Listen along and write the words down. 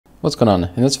What's going on?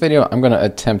 In this video, I'm going to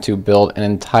attempt to build an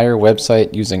entire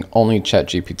website using only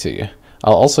ChatGPT.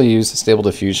 I'll also use Stable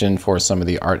Diffusion for some of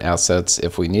the art assets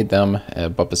if we need them,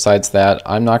 but besides that,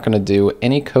 I'm not going to do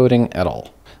any coding at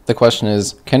all. The question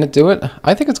is, can it do it?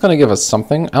 I think it's going to give us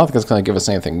something. I don't think it's going to give us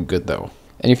anything good though.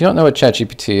 And if you don't know what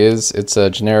ChatGPT is, it's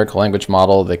a generic language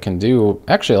model that can do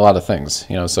actually a lot of things.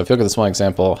 So if you look at this one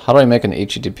example, how do I make an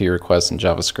HTTP request in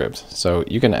JavaScript? So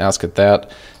you can ask it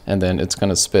that, and then it's going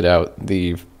to spit out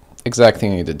the exact thing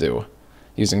you need to do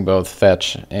using both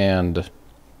fetch and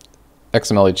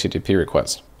XML HTTP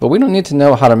request. But we don't need to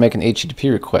know how to make an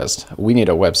HTTP request. We need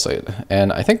a website.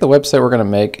 And I think the website we're going to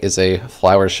make is a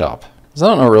flower shop. So I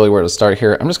don't know really where to start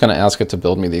here. I'm just going to ask it to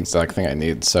build me the exact thing I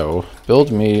need. So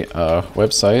build me a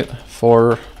website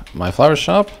for my flower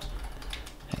shop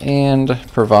and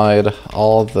provide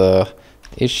all the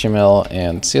HTML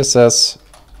and CSS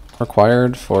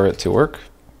required for it to work,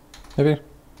 maybe.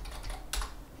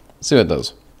 Let's see what it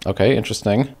does. Okay,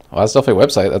 interesting. Well, that's definitely a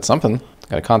website. That's something.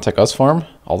 Got a contact us form,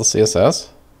 all the CSS.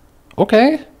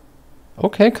 Okay.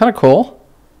 Okay, kind of cool.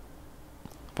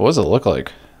 But what does it look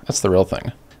like? That's the real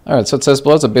thing. All right, so it says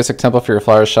below is a basic template for your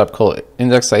flower shop called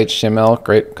index.html.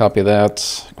 Great, copy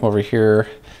that. Come over here,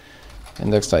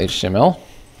 index.html.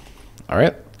 All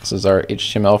right, this is our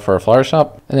HTML for our flower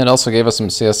shop. And it also gave us some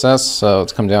CSS. So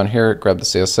let's come down here, grab the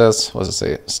CSS. What does it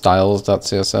say?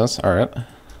 Styles.css. All right.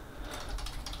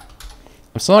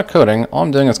 I'm still not coding. All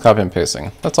I'm doing is copy and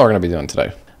pasting. That's all we're going to be doing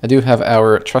today. I do have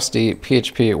our trusty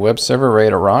PHP web server ready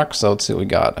to rock, so let's see what we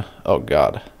got. Oh,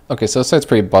 God. Okay, so this site's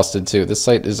pretty busted, too. This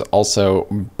site is also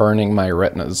burning my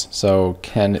retinas. So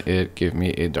can it give me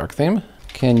a dark theme?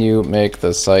 Can you make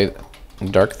the site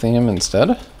dark theme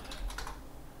instead?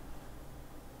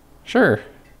 Sure.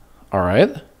 All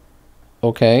right.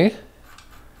 Okay.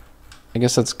 I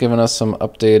guess that's given us some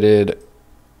updated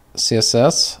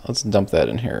CSS. Let's dump that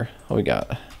in here. What we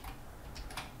got?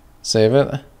 Save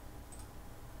it. Do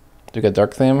we get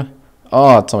dark theme?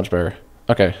 Oh, it's so much better.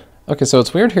 Okay. Okay, so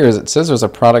what's weird here is it says there's a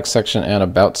product section and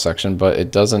about section, but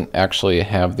it doesn't actually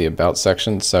have the about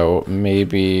section, so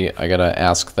maybe I gotta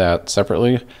ask that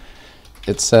separately.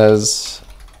 It says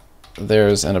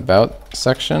there's an about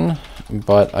section,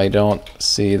 but I don't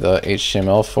see the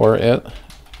HTML for it.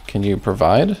 Can you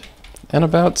provide an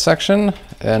about section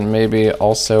and maybe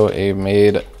also a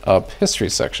made up history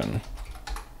section?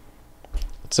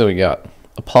 Let's see what we got.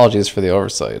 Apologies for the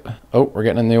oversight. Oh, we're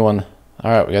getting a new one.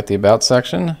 All right, we got the about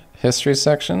section, history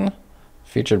section,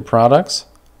 featured products,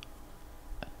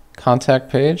 contact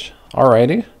page.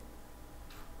 Alrighty.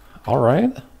 All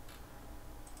right.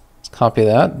 Let's copy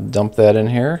that, dump that in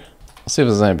here. Let's see if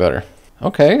it's any better.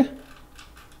 Okay.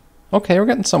 Okay, we're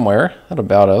getting somewhere. That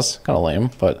about us, kind of lame,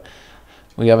 but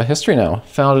we have a history now.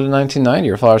 Founded in 1990,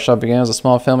 your flower shop began as a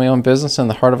small family-owned business in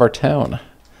the heart of our town.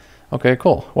 Okay,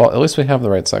 cool. Well, at least we have the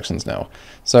right sections now.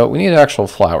 So we need actual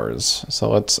flowers.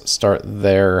 So let's start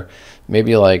there.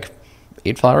 Maybe like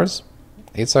 8 flowers,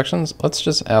 8 sections. Let's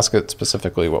just ask it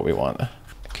specifically what we want.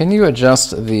 Can you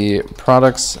adjust the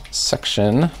products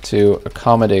section to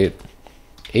accommodate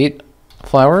 8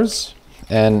 flowers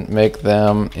and make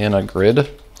them in a grid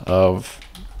of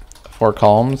 4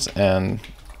 columns and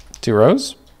 2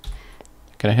 rows?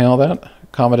 Can I handle that?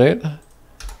 Accommodate?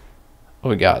 What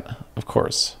we got? Of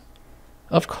course.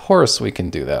 Of course we can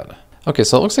do that. Okay,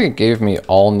 so it looks like it gave me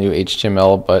all new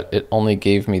HTML, but it only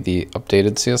gave me the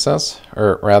updated CSS,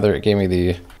 or rather it gave me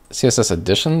the CSS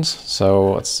additions.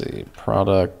 So let's see,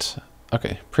 product.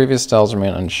 Okay, previous styles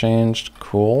remain unchanged.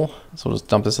 Cool. So we'll just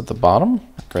dump this at the bottom.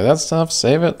 Grab that stuff,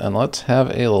 save it, and let's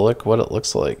have a look what it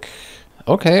looks like.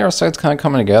 Okay, our site's kind of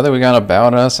coming together. We got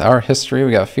about us, our history,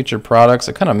 we got featured products.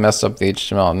 I kind of messed up the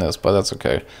HTML on this, but that's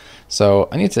okay. So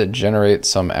I need to generate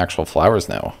some actual flowers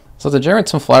now. So to generate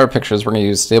some flower pictures, we're going to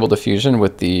use Stable Diffusion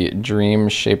with the Dream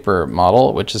Shaper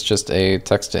model, which is just a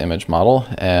text-to-image model.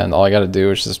 And all I got to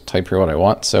do is just type here what I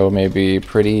want. So maybe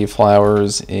pretty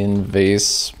flowers in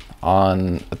vase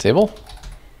on a table.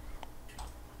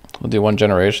 We'll do 1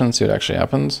 generation, see what actually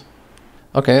happens.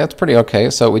 Okay, that's pretty okay.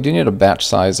 So we do need a batch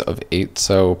size of 8.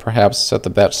 So perhaps set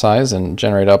the batch size and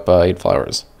generate up 8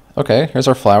 flowers. Okay, here's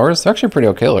our flowers. They're actually pretty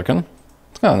okay looking.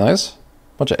 It's kind of nice.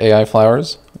 Bunch of AI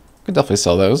flowers. Could definitely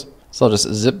sell those. So I'll just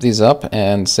zip these up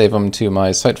and save them to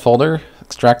my site folder,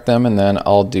 extract them, and then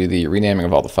I'll do the renaming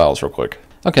of all the files real quick.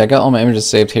 Okay, I got all my images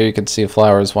saved here. You can see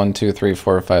flowers 1, 2, 3,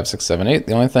 4, 5, 6, 7, 8.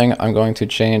 The only thing I'm going to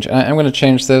change, and I'm going to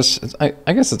change this, I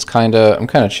guess it's I'm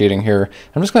kind of cheating here.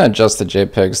 I'm just going to adjust the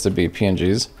JPEGs to be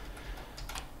PNGs.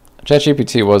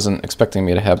 ChatGPT wasn't expecting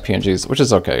me to have PNGs, which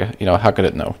is okay. How could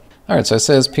it know? All right, so it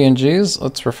says PNGs.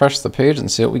 Let's refresh the page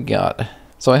and see what we got.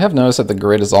 So I have noticed that the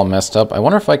grid is all messed up. I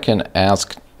wonder if I can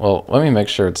ask Well, let me make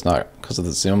sure it's not because of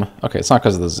the zoom. Okay, it's not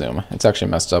because of the zoom. It's actually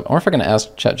messed up. I wonder if I can ask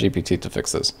ChatGPT to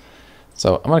fix this.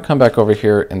 So I'm going to come back over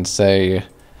here and say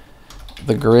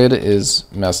the grid is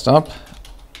messed up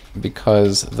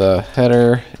because the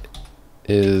header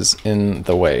is in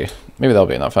the way. Maybe that'll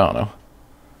be enough. I don't know.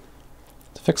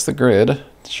 To fix the grid,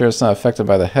 sure it's not affected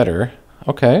by the header.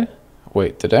 Okay.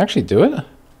 Wait, did it actually do it?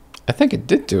 I think it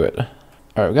did do it.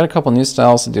 All right, we've got a couple new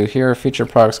styles to do here. Feature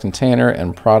products container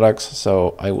and products.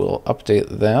 So I will update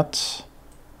that.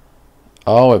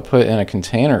 Oh, I put it in a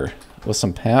container with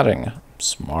some padding.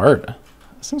 Smart.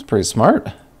 This thing's pretty smart.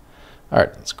 All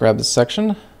right, let's grab this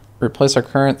section. Replace our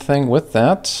current thing with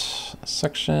that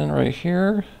section right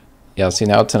here. Yeah, see,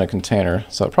 now it's in a container,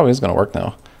 so it probably is going to work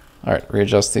now. All right,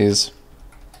 readjust these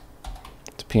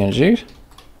to PNG.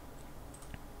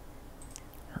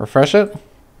 Refresh it.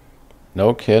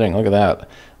 No kidding, look at that.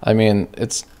 I mean,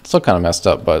 it's still kind of messed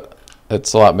up, but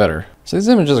it's a lot better. So these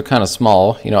images are kind of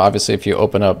small. You know, obviously if you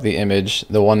open up the image,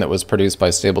 the one that was produced by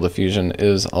Stable Diffusion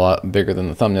is a lot bigger than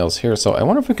the thumbnails here. So I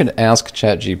wonder if we could ask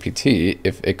ChatGPT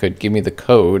if it could give me the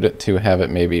code to have it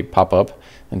maybe pop up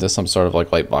into some sort of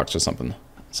like light box or something.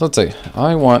 So let's say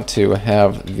I want to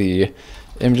have the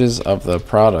images of the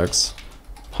products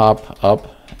pop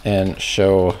up and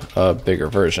show a bigger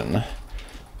version.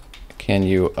 Can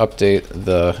you update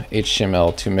the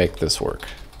HTML to make this work?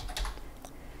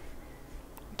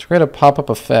 To create a pop-up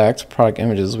effect, product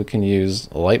images, we can use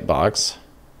a lightbox.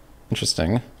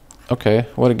 Interesting. Okay,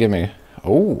 what did it give me?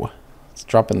 Oh, let's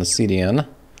drop in the CDN.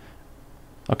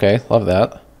 Okay, love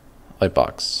that.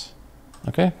 Lightbox.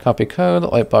 Okay, copy code,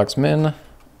 lightbox min.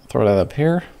 Throw that up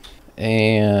here.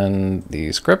 And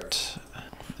the script,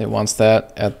 it wants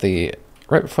that at the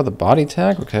right before the body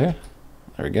tag. Okay,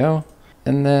 there we go.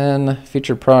 And then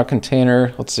featured product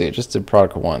container. Let's see, it just did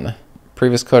product 1.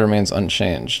 Previous code remains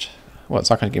unchanged. What, it's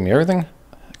not going to give me everything?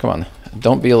 Come on,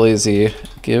 don't be lazy.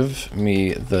 Give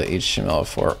me the HTML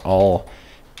for all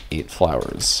 8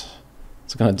 flowers.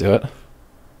 It's going to do it.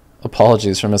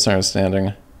 Apologies for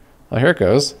misunderstanding. Oh, here it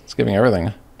goes. It's giving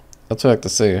everything. That's what I like to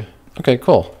see. Okay,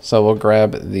 cool. So we'll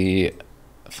grab the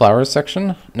flowers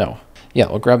section. No. Yeah,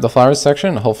 we'll grab the flowers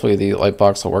section. Hopefully the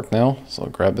lightbox will work now. So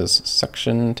we'll grab this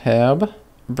section tab,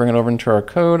 bring it over into our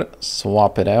code,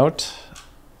 swap it out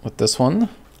with this one.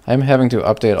 I'm having to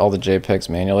update all the JPEGs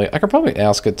manually. I could probably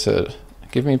ask it to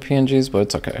give me PNGs, but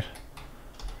it's okay.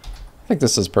 I think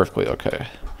this is perfectly okay.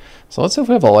 So let's see if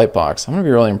we have a lightbox. I'm gonna be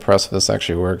really impressed if this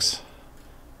actually works.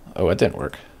 Oh, it didn't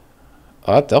work.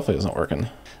 Oh, it definitely isn't working.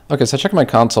 Okay, so I checked my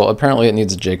console. Apparently it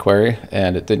needs a jQuery,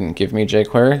 and it didn't give me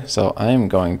jQuery, so I'm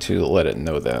going to let it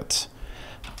know that.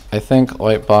 I think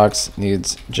Lightbox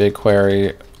needs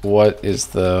jQuery. What is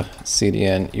the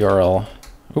CDN URL?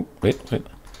 Oh, wait.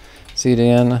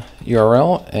 CDN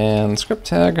URL and script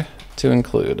tag to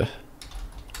include.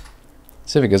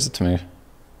 See if it gives it to me.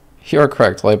 You are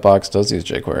correct, Lightbox does use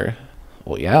jQuery.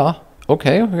 Well, yeah.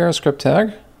 Okay, we got a script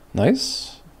tag.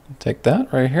 Nice. Take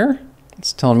that right here.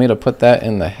 It's telling me to put that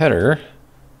in the header.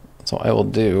 So I will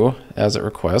do as it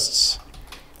requests.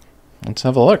 Let's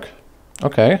have a look.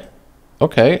 Okay.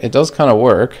 Okay, it does kind of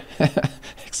work.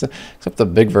 Except the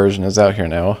big version is out here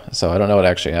now. So I don't know what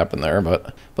actually happened there,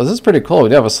 but this is pretty cool. We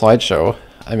do have a slideshow.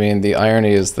 I mean, the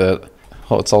irony is that,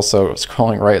 well, it's also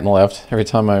scrolling right and left every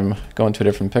time I'm going to a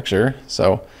different picture.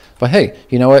 So, but hey,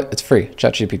 you know what? It's free.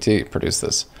 ChatGPT produced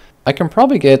this. I can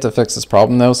probably get it to fix this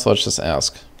problem though, so let's just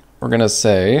ask. We're gonna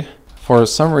say, for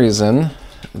some reason,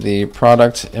 the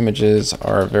product images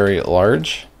are very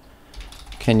large.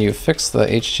 Can you fix the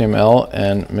HTML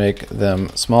and make them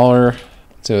smaller?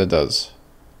 Let's see what it does.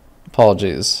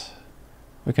 Apologies.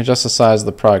 We can adjust the size of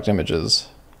the product images.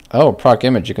 Oh, product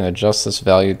image, you can adjust this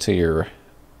value to your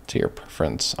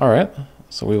preference. All right,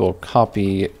 so we will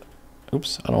copy,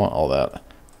 oops, I don't want all that.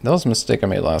 That was a mistake I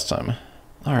made last time.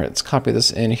 All right, let's copy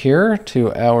this in here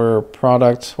to our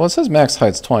product. Well, it says max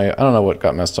height's 20. I don't know what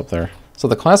got messed up there. So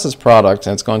the class is product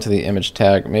and it's going to the image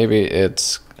tag. Maybe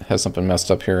it has something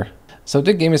messed up here. So it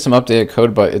did give me some updated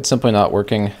code, but it's simply not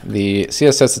working. The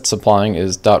CSS it's supplying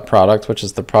is .product, which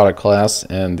is the product class,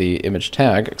 and the image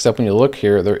tag, except when you look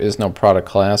here, there is no product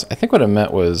class. I think what it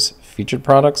meant was featured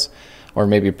products, or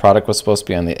maybe product was supposed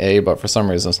to be on the A, but for some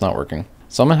reason it's not working.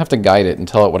 So I'm gonna have to guide it and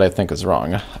tell it what I think is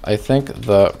wrong. I think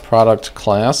the product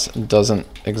class doesn't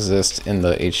exist in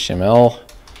the HTML.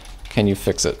 Can you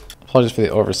fix it? Apologies for the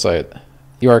oversight.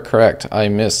 You are correct, I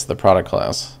missed the product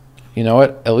class. You know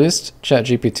what? At least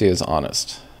ChatGPT is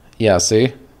honest. Yeah,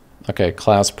 see? Okay,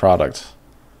 class product.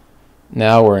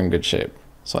 Now we're in good shape.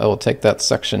 So I will take that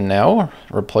section now,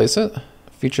 replace it.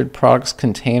 Featured products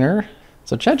container.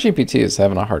 So ChatGPT is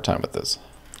having a hard time with this.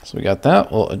 So we got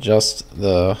that. We'll adjust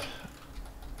the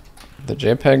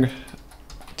JPEG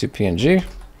to PNG.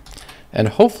 And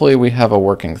hopefully we have a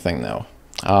working thing now.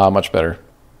 Much better.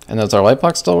 And does our light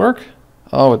box still work?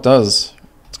 Oh, it does.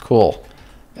 It's cool.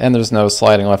 And there's no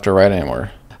sliding left or right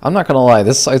anymore. I'm not gonna lie,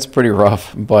 this site's pretty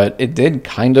rough, but it did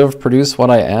kind of produce what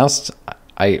I asked,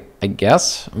 I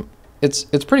guess. It's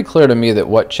pretty clear to me that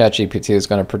what ChatGPT is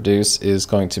going to produce is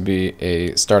going to be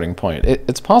a starting point.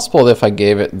 It's possible that if I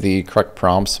gave it the correct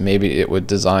prompts, maybe it would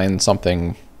design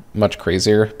something much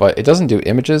crazier, but it doesn't do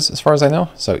images as far as I know.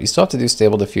 So you still have to do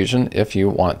stable diffusion if you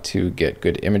want to get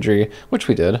good imagery, which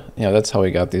we did. You know, that's how we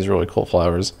got these really cool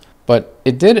flowers. But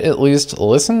it did at least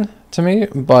listen to me,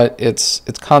 but its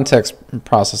context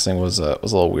processing was a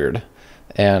little weird,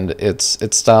 and its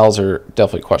styles are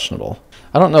definitely questionable.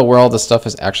 I don't know where all this stuff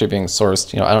is actually being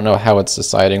sourced. You know, I don't know how it's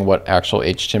deciding what actual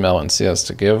HTML and CS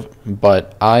to give,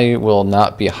 but I will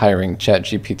not be hiring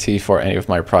ChatGPT for any of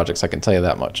my projects, I can tell you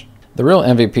that much. The real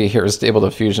MVP here is Stable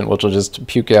Diffusion, which will just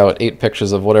puke out 8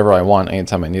 pictures of whatever I want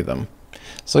anytime I need them.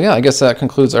 So yeah, I guess that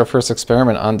concludes our first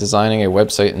experiment on designing a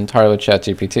website entirely with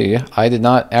ChatGPT. I did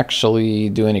not actually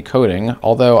do any coding,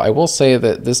 although I will say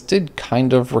that this did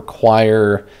kind of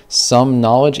require some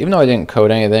knowledge. Even though I didn't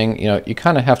code anything, you know, you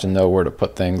kind of have to know where to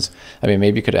put things. I mean,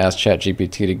 maybe you could ask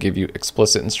ChatGPT to give you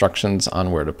explicit instructions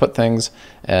on where to put things,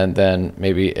 and then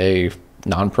maybe a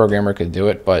non-programmer could do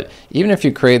it. But even if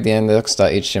you create the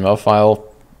index.html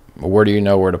file, where do you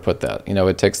know where to put that? You know,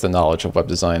 it takes the knowledge of web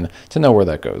design to know where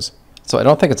that goes. So I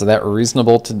don't think it's that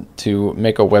reasonable to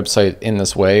make a website in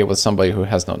this way with somebody who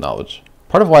has no knowledge.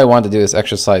 Part of why I wanted to do this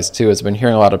exercise too is I've been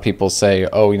hearing a lot of people say,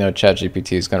 oh, you know,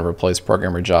 ChatGPT is going to replace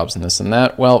programmer jobs and this and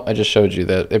that. Well, I just showed you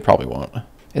that it probably won't.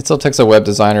 It still takes a web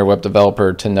designer, web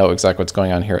developer to know exactly what's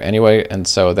going on here anyway, and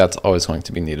so that's always going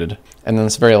to be needed. And then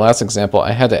this very last example,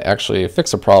 I had to actually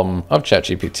fix a problem of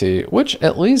ChatGPT, which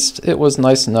at least it was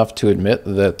nice enough to admit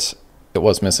that it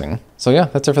was missing. So yeah,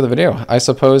 that's it for the video. I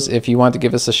suppose if you want to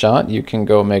give this a shot, you can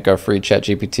go make a free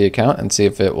ChatGPT account and see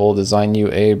if it will design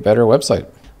you a better website.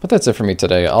 But that's it for me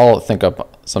today. I'll think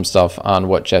up some stuff on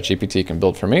what ChatGPT can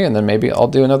build for me, and then maybe I'll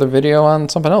do another video on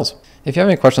something else. If you have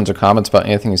any questions or comments about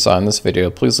anything you saw in this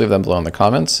video, please leave them below in the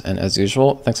comments. And as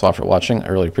usual, thanks a lot for watching. I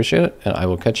really appreciate it, and I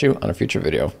will catch you on a future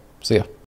video. See ya.